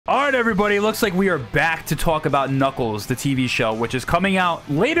All right, everybody, looks like we are back to talk about Knuckles, the TV show, which is coming out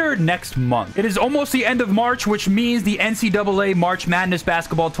later next month. It is almost the end of March, which means the NCAA March Madness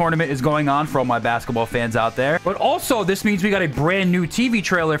basketball tournament is going on for all my basketball fans out there. But also, this means we got a brand new TV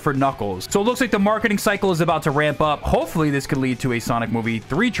trailer for Knuckles. So it looks like the marketing cycle is about to ramp up. Hopefully, this could lead to a Sonic Movie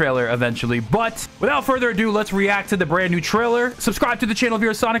 3 trailer eventually. But without further ado, let's react to the brand new trailer. Subscribe to the channel if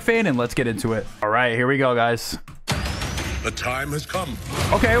you're a Sonic fan, and let's get into it. All right, here we go, guys. The time has come.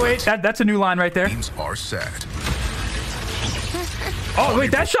 Okay, wait, that's a new line right there. Teams are set. Oh,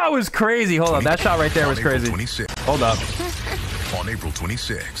 wait, that shot was crazy. Hold up, that shot right there was crazy. Hold up. On April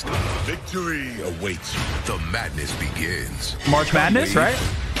 26th, victory awaits. The madness begins. March Madness, right?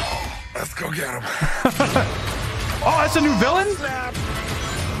 Let's go get him. Oh, that's a new villain?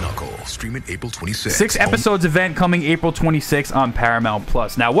 Knuckles, streaming April 26th. 6 episodes event coming April 26th on Paramount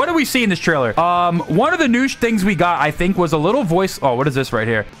Plus. Now, what do we see in this trailer? One of the new things we got, I think, was a little voice. Oh, what is this right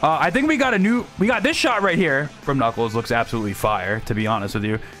here? I think we got this shot right here from Knuckles. Looks absolutely fire, to be honest with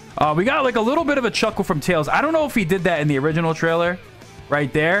you. We got like a little bit of a chuckle from Tails. I don't know if he did that in the original trailer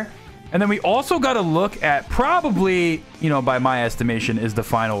right there. And then we also got a look at probably, you know, by my estimation, is the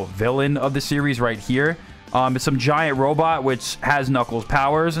final villain of the series right here. It's some giant robot which has Knuckles'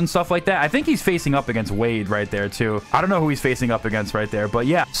 powers and stuff like that. I think he's facing up against Wade right there too. I don't know who he's facing up against right there, but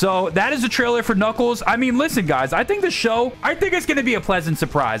yeah. So that is the trailer for Knuckles. I mean, listen, guys, I think the show, I think it's going to be a pleasant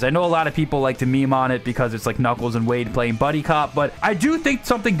surprise. I know a lot of people like to meme on it because it's like Knuckles and Wade playing buddy cop, but I do think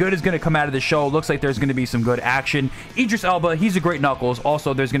something good is going to come out of the show. It looks like there's going to be some good action. Idris Elba, he's a great Knuckles.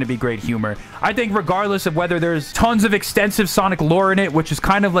 Also, there's going to be great humor. I think regardless of whether there's tons of extensive Sonic lore in it, which is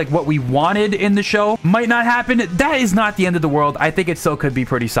kind of like what we wanted in the show, might not happen. That is not the end of the world. I think it still could be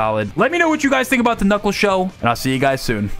pretty solid. Let me know what you guys think about the Knuckles show, and I'll see you guys soon.